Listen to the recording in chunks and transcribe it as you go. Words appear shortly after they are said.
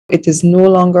It is no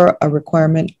longer a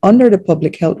requirement under the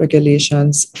public health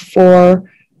regulations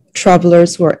for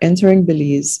travelers who are entering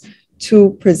Belize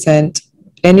to present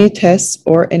any tests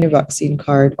or any vaccine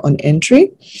card on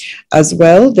entry. As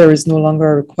well, there is no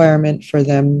longer a requirement for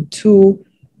them to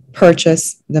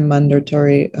purchase the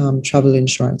mandatory travel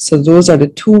insurance. So those are the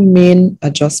two main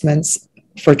adjustments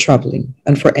for traveling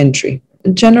and for entry.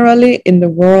 Generally, in the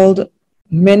world,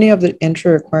 many of the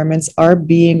entry requirements are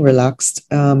being relaxed.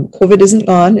 COVID isn't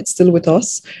gone, it's still with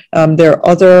us. There are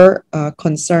other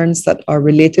concerns that are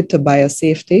related to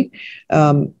biosafety,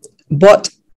 but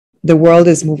the world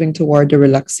is moving toward the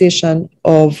relaxation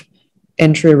of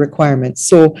entry requirements.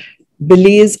 So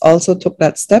Belize also took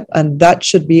that step, and that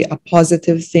should be a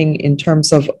positive thing in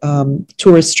terms of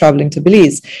tourists traveling to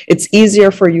Belize. It's easier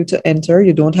for you to enter.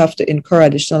 You don't have to incur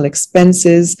additional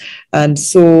expenses. And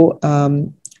so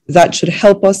that should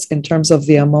help us in terms of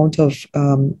the amount of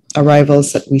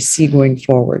arrivals that we see going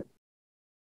forward.